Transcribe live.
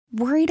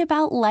Worried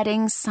about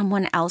letting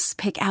someone else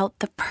pick out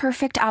the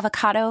perfect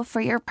avocado for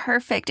your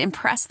perfect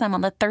impress them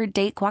on the third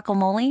date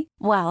guacamole?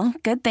 Well,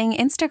 good thing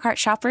Instacart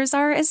shoppers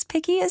are as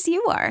picky as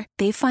you are.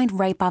 They find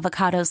ripe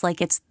avocados like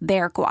it's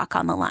their guac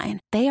on the line.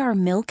 They are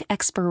milk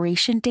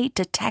expiration date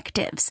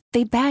detectives.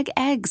 They bag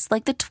eggs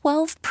like the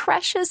 12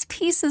 precious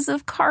pieces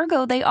of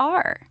cargo they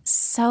are.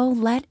 So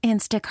let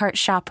Instacart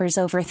shoppers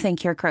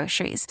overthink your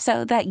groceries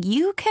so that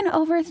you can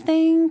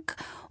overthink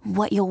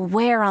what you'll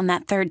wear on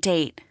that third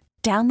date.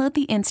 Download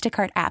the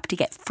Instacart app to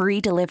get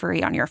free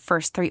delivery on your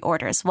first 3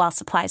 orders while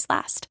supplies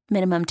last.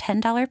 Minimum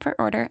 $10 per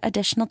order.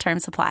 Additional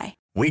terms apply.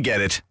 We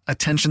get it.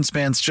 Attention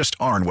spans just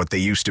aren't what they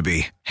used to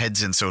be.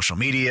 Heads in social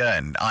media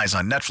and eyes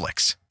on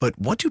Netflix. But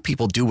what do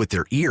people do with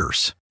their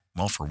ears?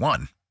 Well, for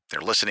one, they're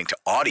listening to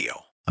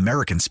audio.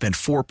 Americans spend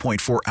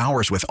 4.4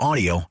 hours with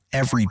audio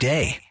every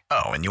day.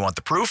 Oh, and you want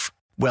the proof?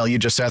 Well, you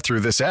just sat through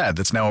this ad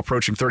that's now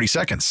approaching 30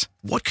 seconds.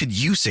 What could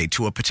you say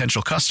to a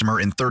potential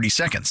customer in 30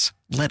 seconds?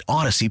 Let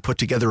Odyssey put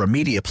together a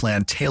media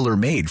plan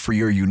tailor-made for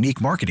your unique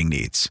marketing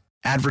needs.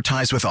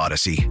 Advertise with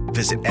Odyssey.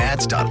 Visit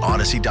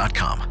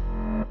ads.odyssey.com.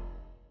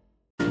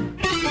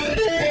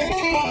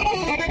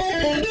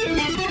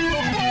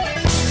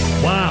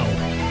 Wow.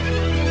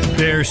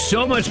 There's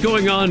so much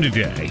going on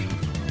today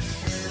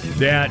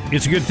that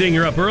it's a good thing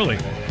you're up early.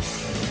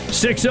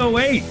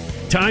 6:08.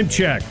 Time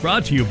check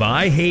brought to you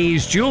by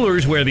Hayes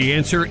Jewelers, where the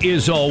answer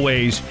is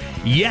always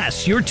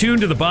yes. You're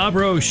tuned to the Bob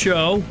Rose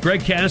Show. Greg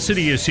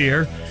Cassidy is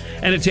here.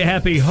 And it's a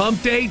happy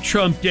Hump Day,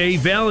 Trump Day,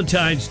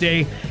 Valentine's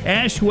Day,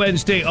 Ash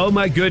Wednesday, oh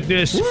my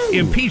goodness, Woo.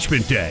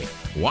 Impeachment Day.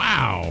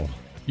 Wow.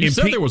 You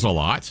said there was a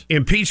lot.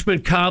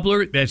 Impeachment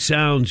cobbler, that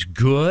sounds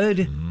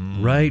good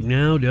right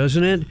now,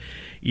 doesn't it?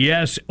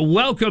 Yes.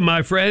 Welcome,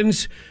 my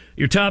friends.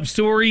 Your top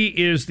story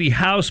is the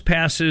House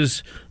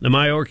passes the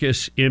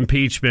Mayorkas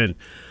impeachment.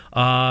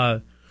 Yeah.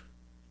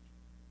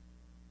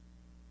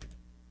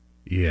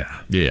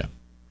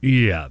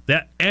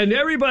 That and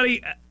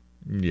everybody.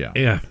 Yeah.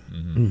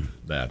 Mm-hmm.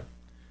 That.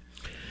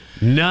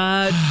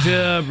 Not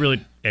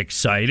really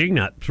exciting,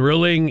 not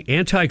thrilling,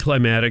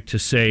 anticlimactic to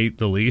say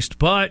the least,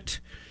 but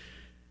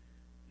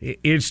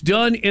it's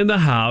done in the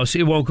House.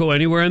 It won't go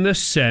anywhere in the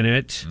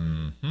Senate.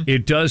 Mm-hmm.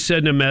 It does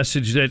send a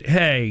message that,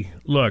 hey,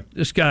 look,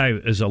 this guy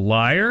is a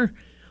liar.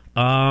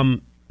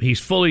 He's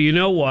full of you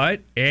know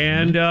what,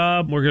 and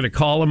we're going to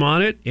call him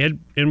on it, and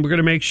we're going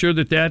to make sure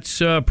that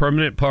that's a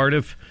permanent part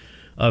of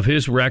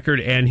his record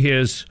and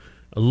his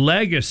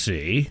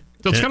legacy.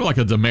 So it's kind of like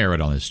a demerit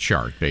on his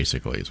chart,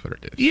 basically, is what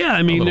it is. Yeah,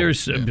 I mean,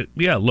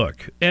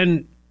 look.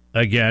 And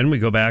again, we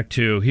go back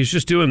to he's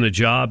just doing the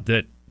job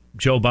that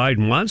Joe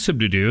Biden wants him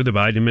to do, the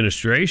Biden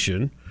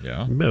administration.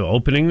 Yeah.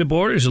 Opening the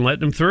borders and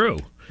letting them through.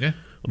 Yeah.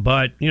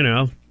 But,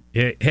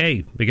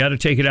 hey, we got to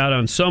take it out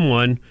on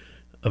someone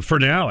for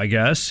now, I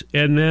guess,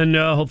 and then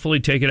hopefully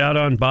take it out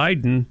on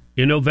Biden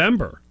in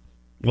November.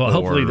 Well,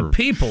 hopefully the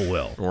people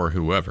will. Or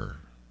whoever.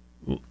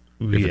 If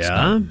it's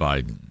not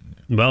Biden.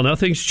 Well,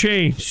 nothing's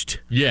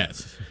changed.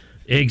 Yes.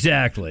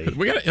 Exactly.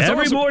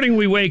 Every morning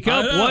we wake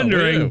up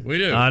wondering. We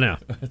do. I know.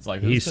 It's like,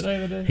 who's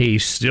today?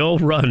 He's still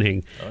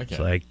running. Okay. It's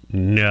like,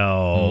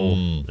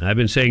 no. I've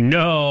been saying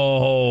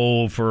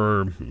no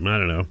for, I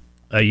don't know,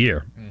 a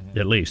year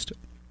at least.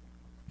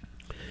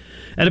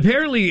 And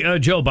apparently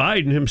Joe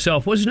Biden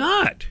himself was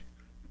not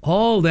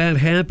all that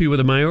happy with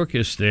the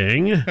Mayorkas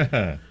thing.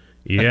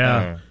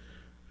 Yeah.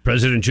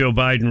 President Joe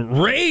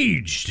Biden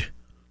raged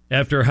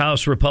after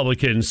House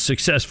Republicans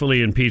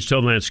successfully impeached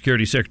Homeland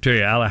Security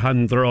Secretary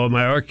Alejandro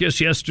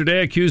Mayorkas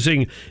yesterday,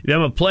 accusing them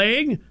of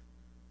playing,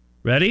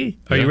 ready?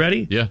 Are you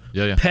ready?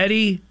 Yeah.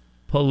 Petty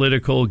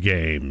political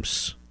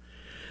games.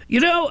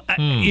 You got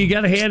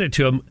to hand it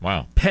to him.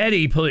 Wow.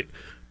 Petty,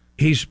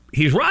 he's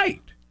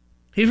right.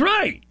 He's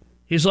right.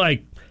 He's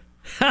like,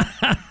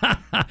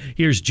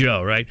 here's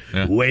Joe, right?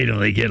 Yeah. Wait till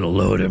they get a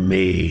load of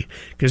me.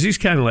 Because he's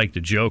kind of like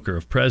the Joker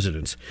of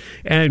presidents.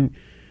 And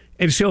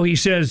so he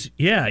says,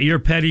 yeah, your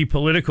petty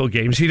political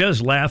games. He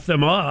does laugh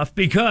them off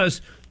because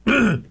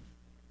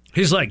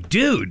he's like,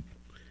 dude,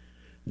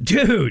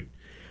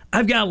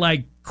 I've got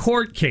like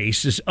court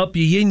cases up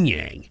yin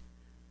yang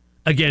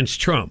against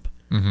Trump.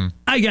 Mm-hmm.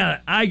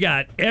 I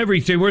got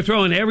everything. We're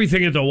throwing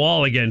everything at the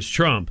wall against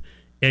Trump.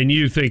 And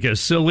you think a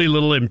silly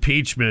little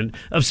impeachment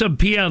of some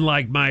peon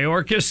like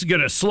Mayorkas is going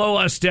to slow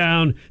us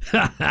down?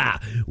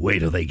 Wait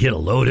till they get a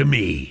load of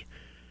me.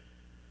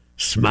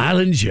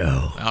 Smiling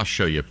Joe. I'll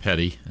show you,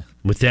 Petty.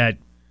 With that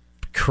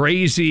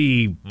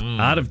crazy,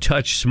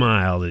 out-of-touch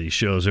smile that he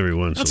shows every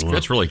once in a while.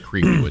 That's really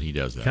creepy when he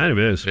does that. Kind of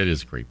is. It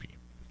is creepy.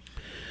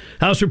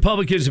 House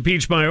Republicans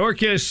impeached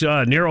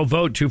Mayorkas. Narrow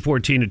vote,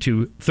 214 to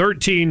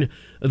 213.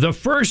 The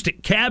first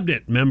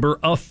cabinet member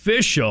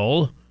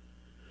official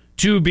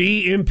to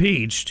be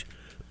impeached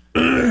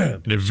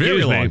in a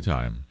very long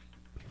time.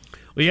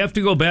 Well, you have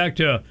to go back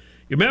to,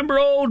 you remember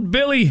old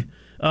Billy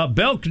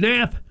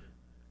Belknap?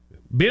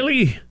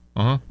 Billy?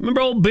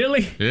 Remember old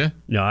Billy? Yeah.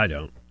 No, I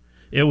don't.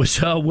 It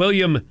was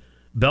William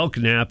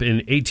Belknap in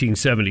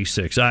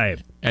 1876.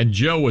 And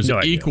Joe was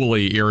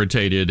equally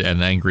irritated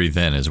and angry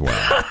then as well.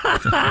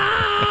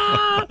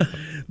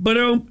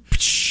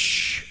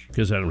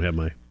 because I don't have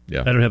I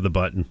don't have the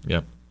button.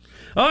 Yep.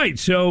 All right,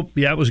 so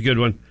it was a good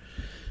one.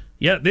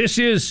 Yeah, this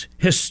is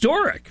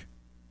historic.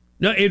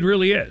 No, it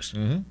really is.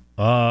 Mm-hmm.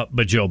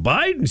 But Joe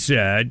Biden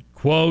said,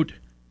 quote,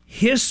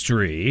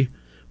 history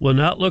will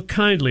not look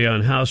kindly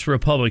on House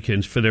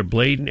Republicans for their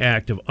blatant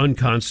act of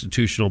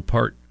unconstitutional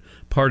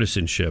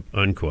partisanship,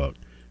 unquote.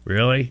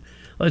 Really?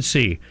 Let's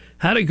see.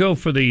 How'd it go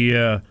for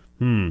the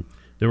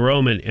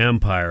Roman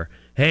Empire?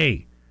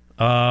 Hey,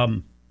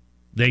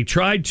 they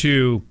tried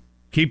to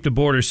keep the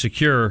border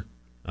secure,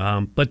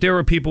 but there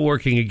were people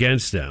working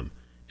against them,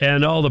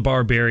 and all the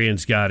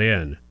barbarians got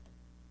in.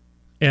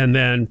 And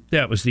then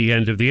that was the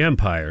end of the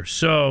empire.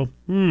 So,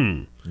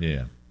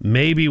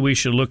 maybe we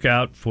should look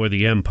out for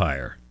the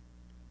empire.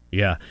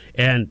 Yeah.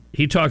 And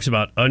he talks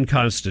about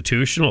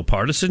unconstitutional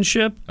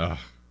partisanship.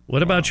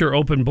 What about your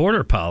open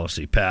border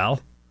policy,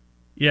 pal?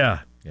 Yeah.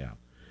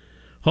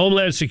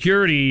 Homeland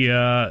Security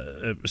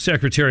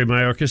Secretary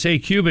Mayorkas, a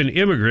Cuban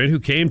immigrant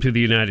who came to the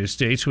United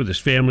States with his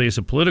family as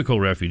a political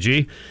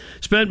refugee,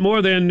 spent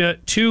more than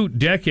 2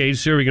 decades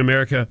serving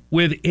America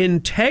with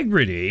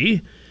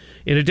integrity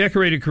in a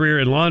decorated career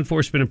in law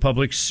enforcement and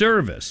public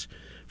service.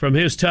 From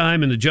his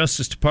time in the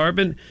Justice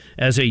Department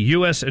as a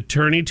U.S.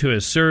 attorney to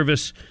his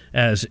service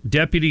as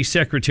Deputy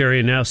Secretary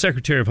and now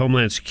Secretary of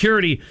Homeland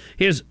Security,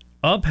 he has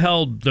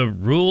upheld the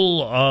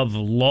rule of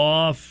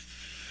law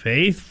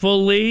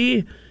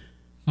faithfully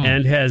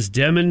and has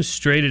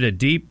demonstrated a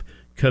deep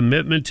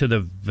commitment to the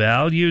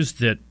values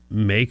that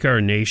make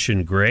our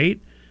nation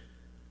great.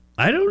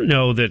 I don't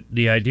know that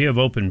the idea of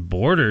open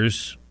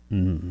borders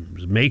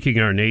is making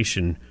our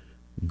nation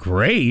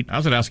great. I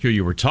was going to ask who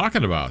you were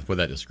talking about with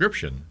that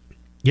description.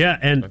 Yeah,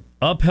 and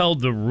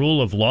upheld the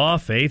rule of law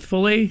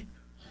faithfully?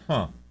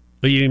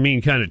 You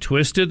mean kind of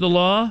twisted the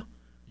law?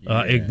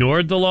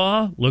 Ignored the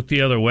law? Looked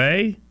the other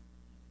way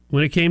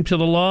when it came to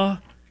the law?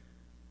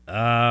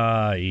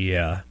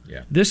 Yeah.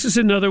 This is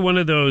another one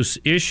of those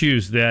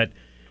issues that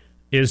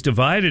is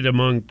divided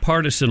among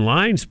partisan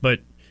lines, but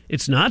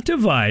it's not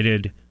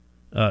divided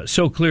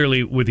so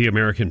clearly with the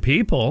American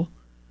people.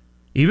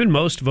 Even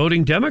most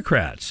voting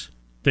Democrats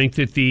think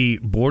that the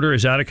border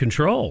is out of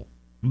control,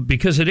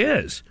 because it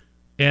is,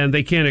 and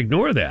they can't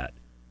ignore that.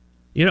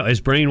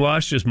 As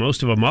brainwashed as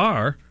most of them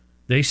are,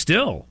 they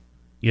still,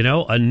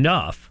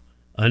 enough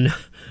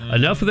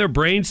of their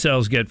brain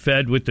cells get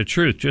fed with the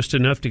truth, just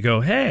enough to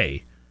go,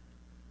 hey,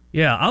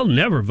 yeah, I'll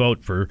never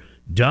vote for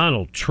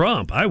Donald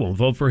Trump. I won't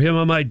vote for him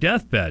on my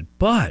deathbed.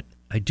 But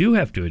I do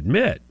have to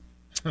admit,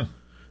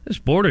 this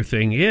border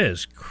thing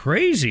is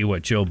crazy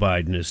what Joe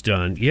Biden has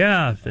done.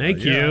 Yeah, thank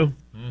you.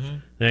 Mm-hmm.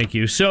 Thank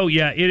you. So,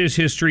 it is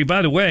history.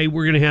 By the way,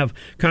 we're going to have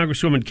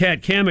Congresswoman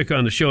Kat Cammack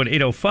on the show at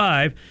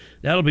 8:05.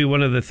 That'll be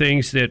one of the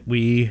things that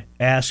we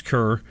ask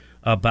her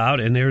about.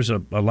 And there's a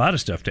lot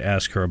of stuff to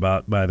ask her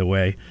about, by the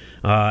way,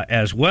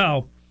 as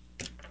well.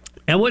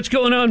 And what's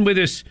going on with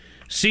this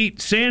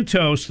seat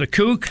Santos, the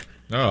kook?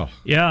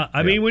 Yeah,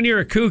 I mean, when you're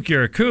a kook,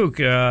 you're a kook,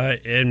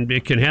 and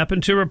it can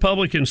happen to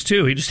Republicans,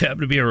 too. He just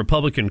happened to be a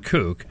Republican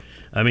kook.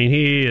 I mean,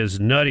 he is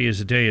nutty as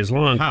the day is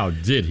long. How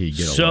did he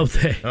get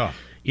elected?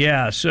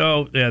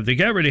 So they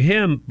got rid of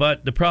him,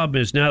 but the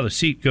problem is now the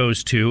seat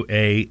goes to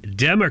a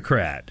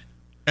Democrat.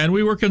 And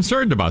we were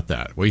concerned about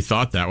that. We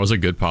thought that was a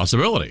good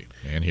possibility,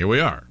 and here we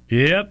are.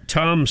 Yep,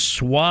 Tom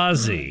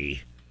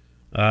Suozzi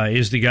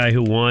is the guy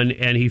who won,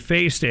 and he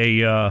faced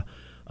a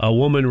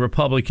woman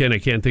Republican. I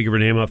can't think of her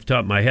name off the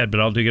top of my head, but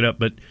I'll dig it up.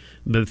 But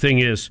the thing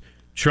is,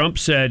 Trump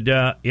said,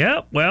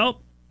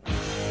 well,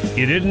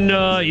 you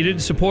didn't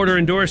support or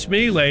endorse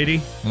me, lady.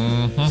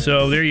 Mm-hmm.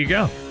 So there you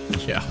go.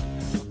 Yeah.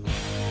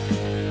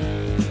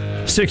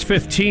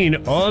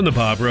 6:15 on the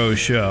Bob Rose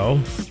Show.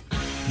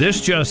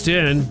 This just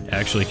in,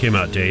 actually came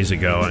out days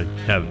ago.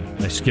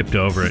 I skipped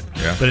over it.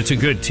 Yeah. But it's a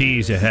good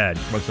tease ahead.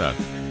 What's that?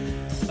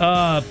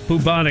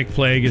 Bubonic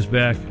plague is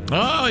back.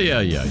 Oh,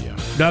 yeah.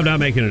 No, I'm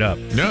not making it up.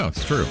 No,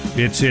 it's true.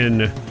 It's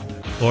in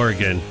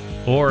Oregon.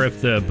 Or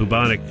if the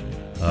bubonic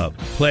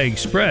plague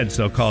spreads,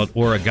 they'll call it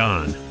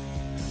Oregon.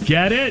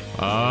 Get it?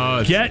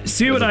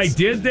 See what I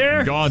did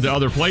there? Gone to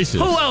other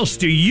places. Who else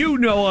do you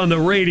know on the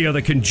radio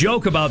that can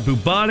joke about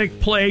bubonic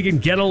plague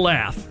and get a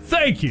laugh?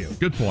 Thank you.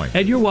 Good point.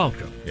 And you're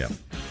welcome. Yeah.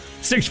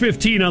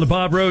 6:15 on the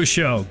Bob Rose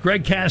Show.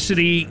 Greg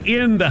Cassidy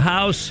in the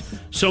house.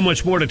 So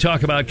much more to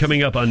talk about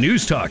coming up on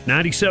News Talk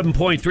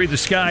 97.3 The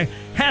Sky.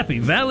 Happy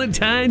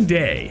Valentine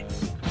Day.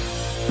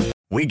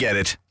 We get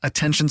it.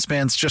 Attention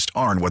spans just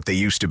aren't what they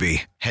used to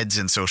be. Heads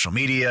in social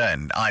media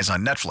and eyes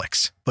on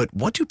Netflix. But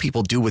what do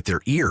people do with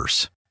their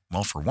ears?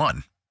 Well, for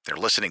one, they're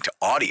listening to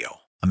audio.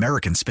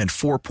 Americans spend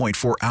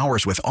 4.4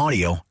 hours with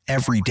audio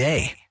every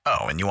day.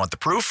 Oh, and you want the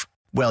proof?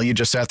 Well, you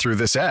just sat through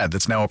this ad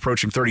that's now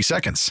approaching 30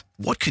 seconds.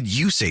 What could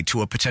you say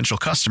to a potential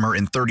customer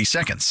in 30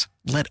 seconds?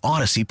 Let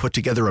Odyssey put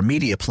together a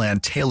media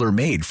plan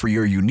tailor-made for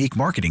your unique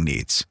marketing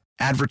needs.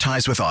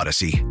 Advertise with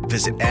Odyssey.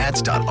 Visit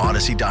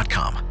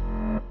ads.odyssey.com.